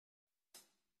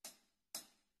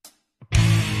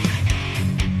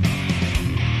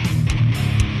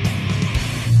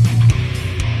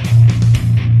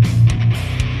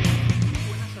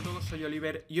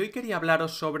y hoy quería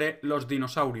hablaros sobre los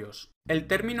dinosaurios. El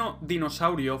término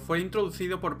dinosaurio fue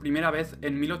introducido por primera vez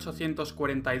en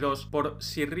 1842 por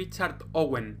Sir Richard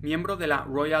Owen, miembro de la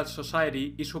Royal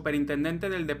Society y superintendente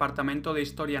del Departamento de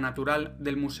Historia Natural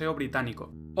del Museo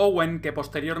Británico. Owen, que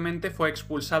posteriormente fue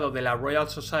expulsado de la Royal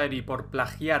Society por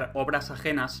plagiar obras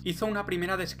ajenas, hizo una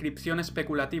primera descripción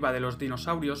especulativa de los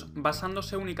dinosaurios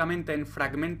basándose únicamente en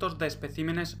fragmentos de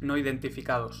especímenes no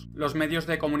identificados. Los medios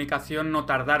de comunicación no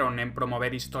tardaron en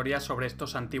promover historias sobre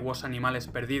estos antiguos animales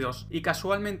perdidos, y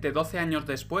casualmente 12 años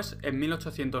después, en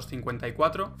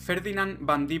 1854, Ferdinand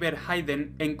van Diver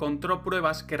Heyden encontró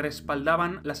pruebas que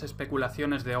respaldaban las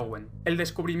especulaciones de Owen. El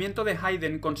descubrimiento de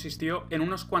Heyden consistió en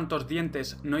unos cuantos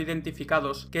dientes no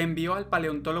identificados que envió al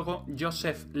paleontólogo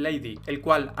Joseph Leidy, el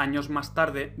cual, años más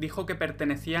tarde, dijo que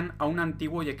pertenecían a un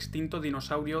antiguo y extinto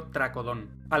dinosaurio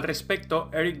tracodón. Al respecto,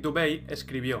 Eric Dubay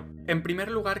escribió: en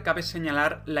primer lugar, cabe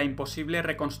señalar la imposible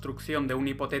reconstrucción de un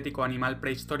hipotético animal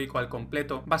prehistórico al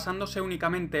completo basándose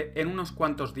únicamente en unos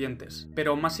cuantos dientes,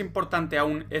 pero más importante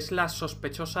aún es la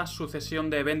sospechosa sucesión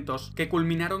de eventos que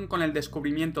culminaron con el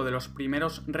descubrimiento de los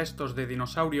primeros restos de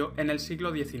dinosaurio en el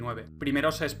siglo XIX.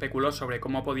 Primero se especuló sobre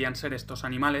cómo podían ser estos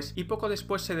animales y poco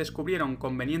después se descubrieron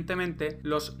convenientemente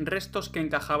los restos que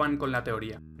encajaban con la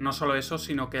teoría. No solo eso,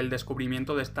 sino que el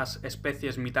descubrimiento de estas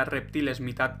especies mitad reptiles,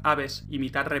 mitad aves y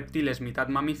mitad reptiles, mitad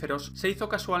mamíferos se hizo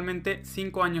casualmente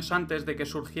 5 años antes de que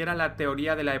surgiera la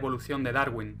teoría de la evolución de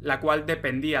Darwin, la cual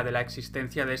dependía de la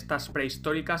existencia de estas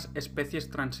prehistóricas especies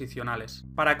transicionales.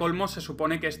 Para colmo, se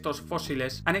supone que estos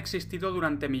fósiles han existido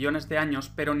durante millones de años,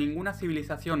 pero ninguna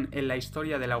civilización en la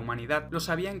historia de la humanidad los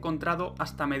había encontrado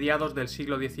hasta mediados del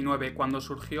siglo XIX, cuando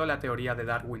surgió la teoría de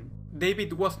Darwin.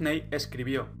 David Watney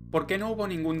escribió: ¿por qué no hubo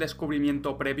ningún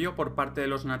descubrimiento previo por parte de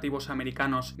los nativos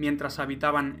americanos mientras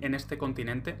habitaban en este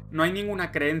continente? No hay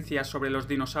ninguna creencia sobre los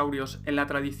dinosaurios en la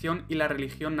tradición y la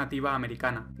religión nativa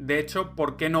americana. De hecho,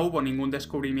 ¿por qué no hubo ningún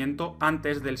descubrimiento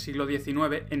antes del siglo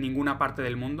XIX en ninguna parte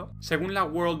del mundo? Según la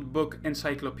World Book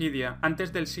Encyclopedia,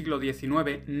 antes del siglo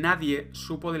XIX nadie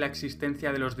supo de la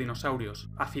existencia de los dinosaurios.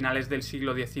 A finales del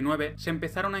siglo XIX se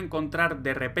empezaron a encontrar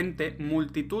de repente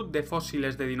multitud de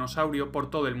fósiles de dinosaurios por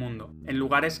todo el mundo, en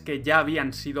lugares que ya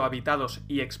habían sido habitados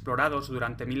y explorados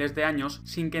durante miles de años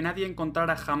sin que nadie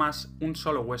encontrara jamás un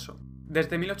solo hueso.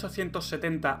 Desde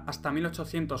 1870 hasta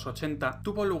 1880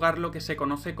 tuvo lugar lo que se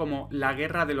conoce como la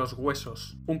Guerra de los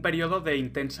Huesos, un periodo de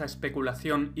intensa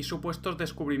especulación y supuestos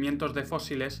descubrimientos de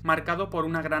fósiles marcado por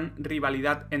una gran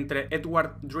rivalidad entre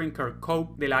Edward Drinker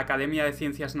Cope de la Academia de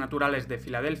Ciencias Naturales de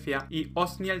Filadelfia y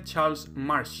Othniel Charles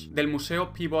Marsh del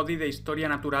Museo Peabody de Historia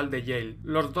Natural de Yale.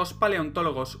 Los dos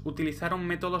paleontólogos utilizaron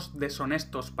métodos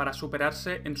deshonestos para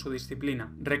superarse en su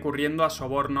disciplina, recurriendo a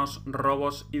sobornos,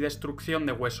 robos y destrucción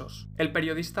de huesos. El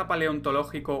periodista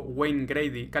paleontológico Wayne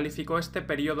Grady calificó este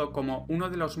periodo como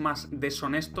uno de los más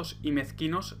deshonestos y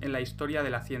mezquinos en la historia de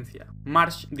la ciencia.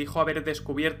 Marsh dijo haber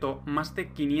descubierto más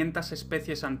de 500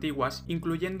 especies antiguas,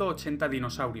 incluyendo 80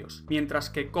 dinosaurios,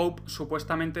 mientras que Cope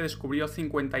supuestamente descubrió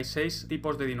 56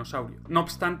 tipos de dinosaurio. No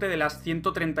obstante, de las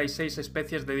 136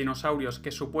 especies de dinosaurios que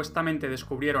supuestamente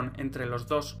descubrieron entre los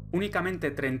dos,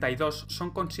 únicamente 32 son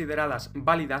consideradas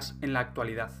válidas en la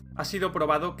actualidad. Ha sido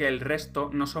probado que el resto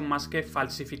no son más que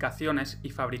falsificaciones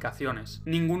y fabricaciones.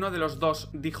 Ninguno de los dos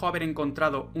dijo haber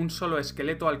encontrado un solo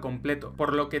esqueleto al completo,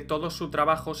 por lo que todo su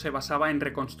trabajo se basaba en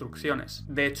reconstrucciones.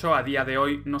 De hecho, a día de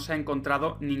hoy no se ha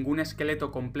encontrado ningún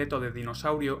esqueleto completo de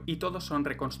dinosaurio y todos son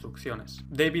reconstrucciones.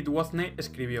 David Watney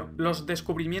escribió: los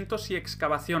descubrimientos y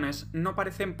excavaciones no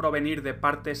parecen provenir de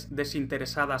partes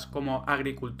desinteresadas como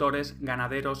agricultores,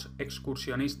 ganaderos,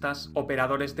 excursionistas,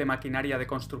 operadores de maquinaria de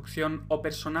construcción o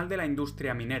personal de la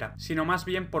industria minera, sino más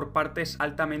bien por partes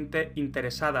altamente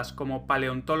interesadas como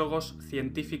paleontólogos,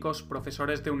 científicos,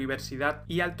 profesores de universidad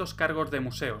y altos cargos de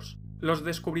museos. Los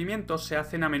descubrimientos se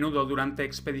hacen a menudo durante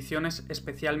expediciones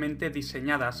especialmente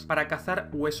diseñadas para cazar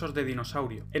huesos de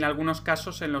dinosaurio. En algunos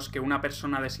casos en los que una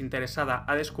persona desinteresada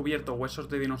ha descubierto huesos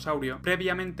de dinosaurio,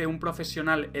 previamente un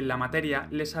profesional en la materia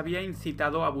les había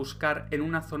incitado a buscar en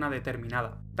una zona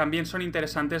determinada. También son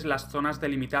interesantes las zonas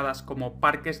delimitadas como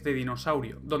parques de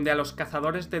dinosaurio, donde a los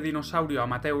cazadores de dinosaurio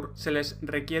amateur se les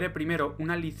requiere primero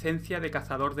una licencia de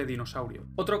cazador de dinosaurio.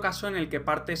 Otro caso en el que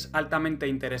partes altamente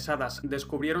interesadas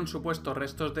descubrieron supuestamente supuestos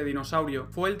restos de dinosaurio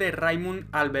fue el de Raimund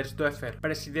Albersdorfer,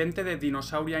 presidente de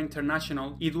Dinosauria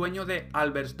International y dueño de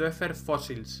Albersdorfer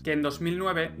Fossils, que en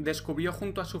 2009 descubrió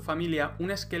junto a su familia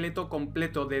un esqueleto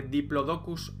completo de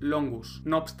Diplodocus longus.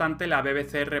 No obstante, la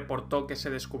BBC reportó que se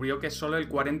descubrió que solo el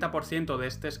 40% de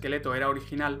este esqueleto era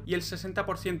original y el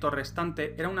 60%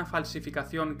 restante era una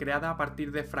falsificación creada a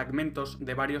partir de fragmentos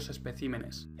de varios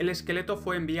especímenes. El esqueleto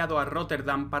fue enviado a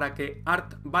Rotterdam para que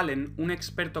Art Ballen, un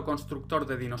experto constructor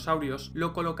de dinosaurios,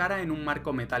 lo colocara en un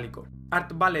marco metálico.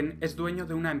 Art Ballen es dueño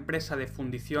de una empresa de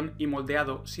fundición y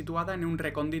moldeado situada en un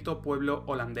recóndito pueblo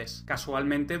holandés.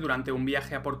 Casualmente, durante un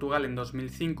viaje a Portugal en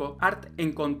 2005, Art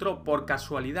encontró por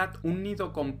casualidad un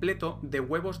nido completo de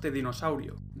huevos de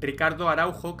dinosaurio. Ricardo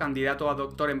Araujo, candidato a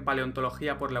doctor en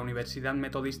paleontología por la Universidad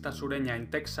Metodista Sureña en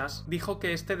Texas, dijo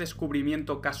que este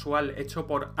descubrimiento casual hecho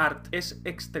por Art es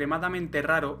extremadamente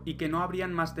raro y que no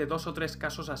habrían más de 2 o 3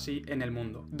 casos así en el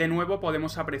mundo. De nuevo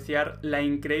podemos apreciar la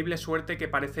increíble suerte que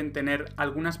parecen tener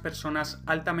algunas personas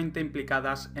altamente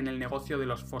implicadas en el negocio de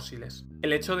los fósiles.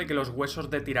 El hecho de que los huesos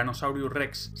de Tyrannosaurus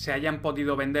Rex se hayan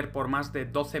podido vender por más de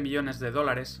 12 millones de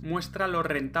dólares muestra lo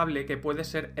rentable que puede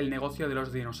ser el negocio de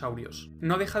los dinosaurios.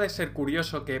 No deja de ser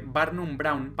curioso que Barnum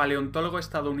Brown, paleontólogo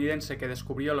estadounidense que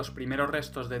descubrió los primeros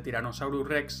restos de Tyrannosaurus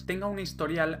Rex, tenga un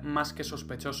historial más que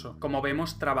sospechoso. Como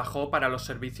vemos, trabajó para los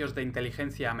servicios de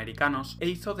inteligencia americanos e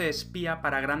hizo de espía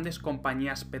para grandes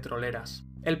compañías petroleras.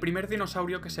 El primer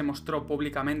dinosaurio que se mostró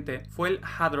públicamente fue el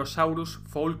Hadrosaurus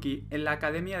fowlkii en la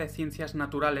Academia de Ciencias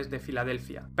Naturales de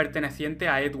Filadelfia, perteneciente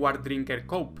a Edward Drinker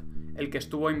Cope, el que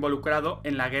estuvo involucrado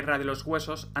en la Guerra de los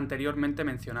Huesos anteriormente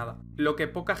mencionada. Lo que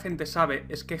poca gente sabe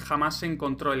es que jamás se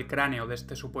encontró el cráneo de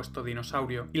este supuesto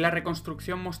dinosaurio, y la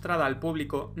reconstrucción mostrada al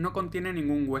público no contiene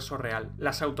ningún hueso real.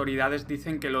 Las autoridades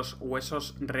dicen que los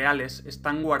huesos reales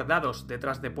están guardados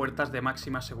detrás de puertas de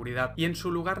máxima seguridad, y en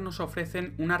su lugar nos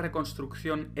ofrecen una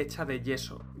reconstrucción hecha de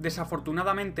yeso.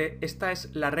 Desafortunadamente, esta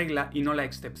es la regla y no la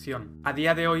excepción. A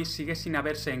día de hoy sigue sin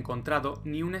haberse encontrado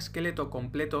ni un esqueleto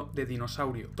completo de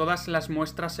dinosaurio. Todas las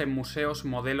muestras en museos,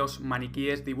 modelos,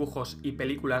 maniquíes, dibujos y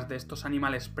películas de estos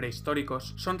animales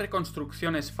prehistóricos son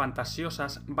reconstrucciones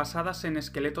fantasiosas basadas en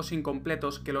esqueletos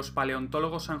incompletos que los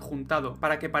paleontólogos han juntado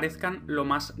para que parezcan lo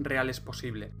más reales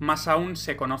posible. Más aún,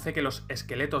 se conoce que los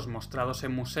esqueletos mostrados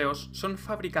en museos son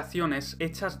fabricaciones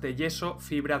hechas de yeso,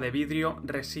 fibra de vidrio,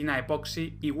 resina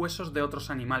epoxi y huesos de otros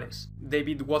animales.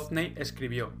 David Wathney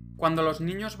escribió: Cuando los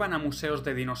niños van a museos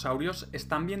de dinosaurios,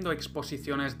 ¿están viendo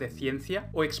exposiciones de ciencia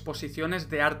o exposiciones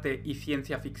de arte y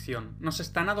ciencia ficción? ¿Nos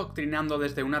están adoctrinando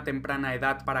desde una temprana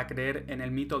edad para creer en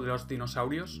el mito de los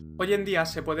dinosaurios? Hoy en día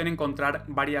se pueden encontrar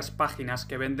varias páginas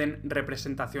que venden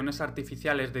representaciones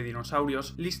artificiales de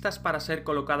dinosaurios listas para ser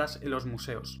colocadas en los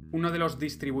museos. Uno de los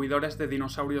distribuidores de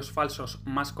dinosaurios falsos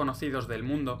más conocidos del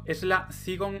mundo es la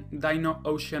Zigong Dino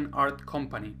Ocean Art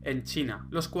Company, en China,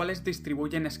 los cuales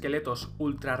distribuyen esqueletos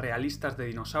ultra realistas de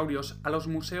dinosaurios a los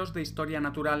museos de historia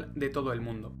natural de todo el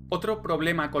mundo. Otro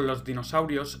problema con los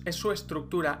dinosaurios es su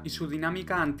estructura y su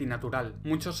dinámica antinatural.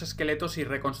 Muchos esqueletos y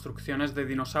reconstrucciones de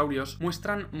dinosaurios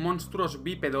muestran monstruos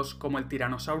bípedos como el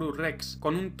Tyrannosaurus Rex,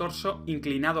 con un torso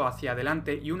inclinado hacia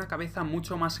adelante y una cabeza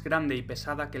mucho más grande y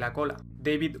pesada que la cola.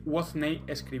 David Wathney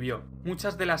escribió: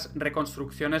 Muchas de las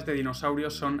reconstrucciones de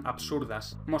dinosaurios son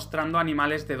absurdas, mostrando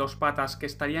animales de 2 patas que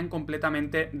estarían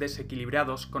completamente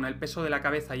desequilibrados, con el peso de la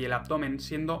cabeza y el abdomen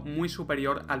siendo muy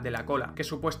superior al de la cola, que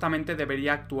supuestamente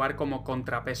debería actuar como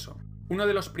contrapeso. Uno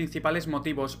de los principales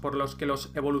motivos por los que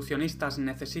los evolucionistas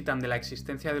necesitan de la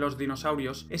existencia de los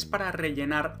dinosaurios es para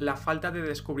rellenar la falta de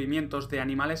descubrimientos de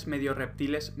animales medio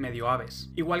reptiles, medio aves.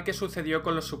 Igual que sucedió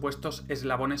con los supuestos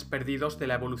eslabones perdidos de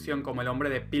la evolución como el hombre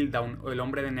de Piltdown o el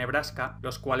hombre de Nebraska,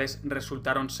 los cuales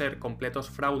resultaron ser completos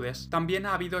fraudes, también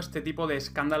ha habido este tipo de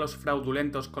escándalos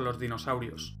fraudulentos con los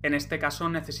dinosaurios. En este caso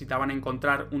necesitaban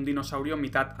encontrar un dinosaurio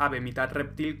mitad ave, mitad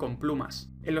reptil con plumas.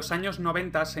 En los años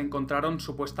 90 se encontraron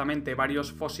supuestamente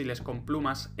varios fósiles con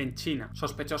plumas en China,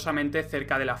 sospechosamente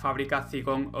cerca de la fábrica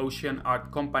Zigong Ocean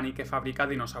Art Company que fabrica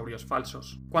dinosaurios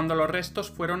falsos. Cuando los restos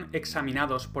fueron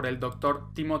examinados por el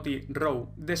Dr. Timothy Rowe,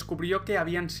 descubrió que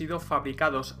habían sido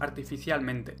fabricados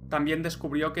artificialmente. También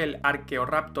descubrió que el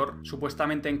Archaeoraptor,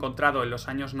 supuestamente encontrado en los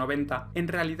años 90, en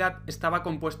realidad estaba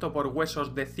compuesto por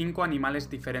huesos de 5 animales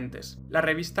diferentes. La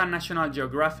revista National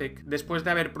Geographic, después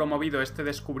de haber promovido este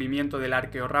descubrimiento del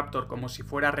Archaeoraptor como si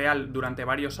fuera real durante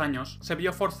varios años, se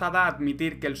vio forzada a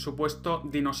admitir que el supuesto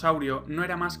dinosaurio no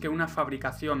era más que una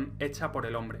fabricación hecha por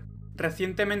el hombre.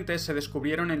 Recientemente se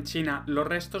descubrieron en China los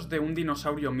restos de un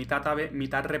dinosaurio mitad ave,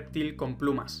 mitad reptil con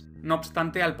plumas. No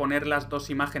obstante, al poner las dos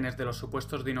imágenes de los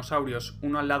supuestos dinosaurios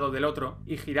uno al lado del otro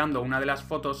y girando una de las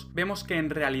fotos, vemos que en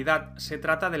realidad se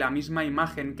trata de la misma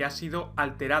imagen que ha sido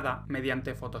alterada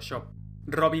mediante Photoshop.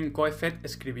 Robin Coeffet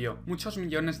escribió: muchos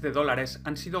millones de dólares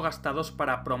han sido gastados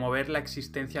para promover la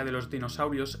existencia de los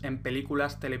dinosaurios en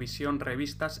películas, televisión,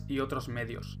 revistas y otros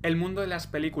medios. El mundo de las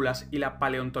películas y la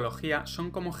paleontología son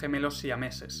como gemelos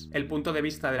siameses. El punto de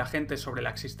vista de la gente sobre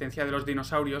la existencia de los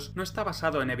dinosaurios no está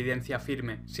basado en evidencia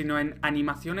firme, sino en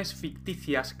animaciones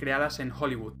ficticias creadas en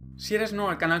Hollywood. Si eres nuevo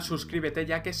al canal, suscríbete,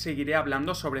 ya que seguiré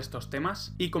hablando sobre estos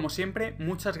temas. Y como siempre,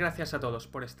 muchas gracias a todos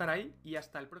por estar ahí y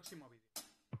hasta el próximo vídeo.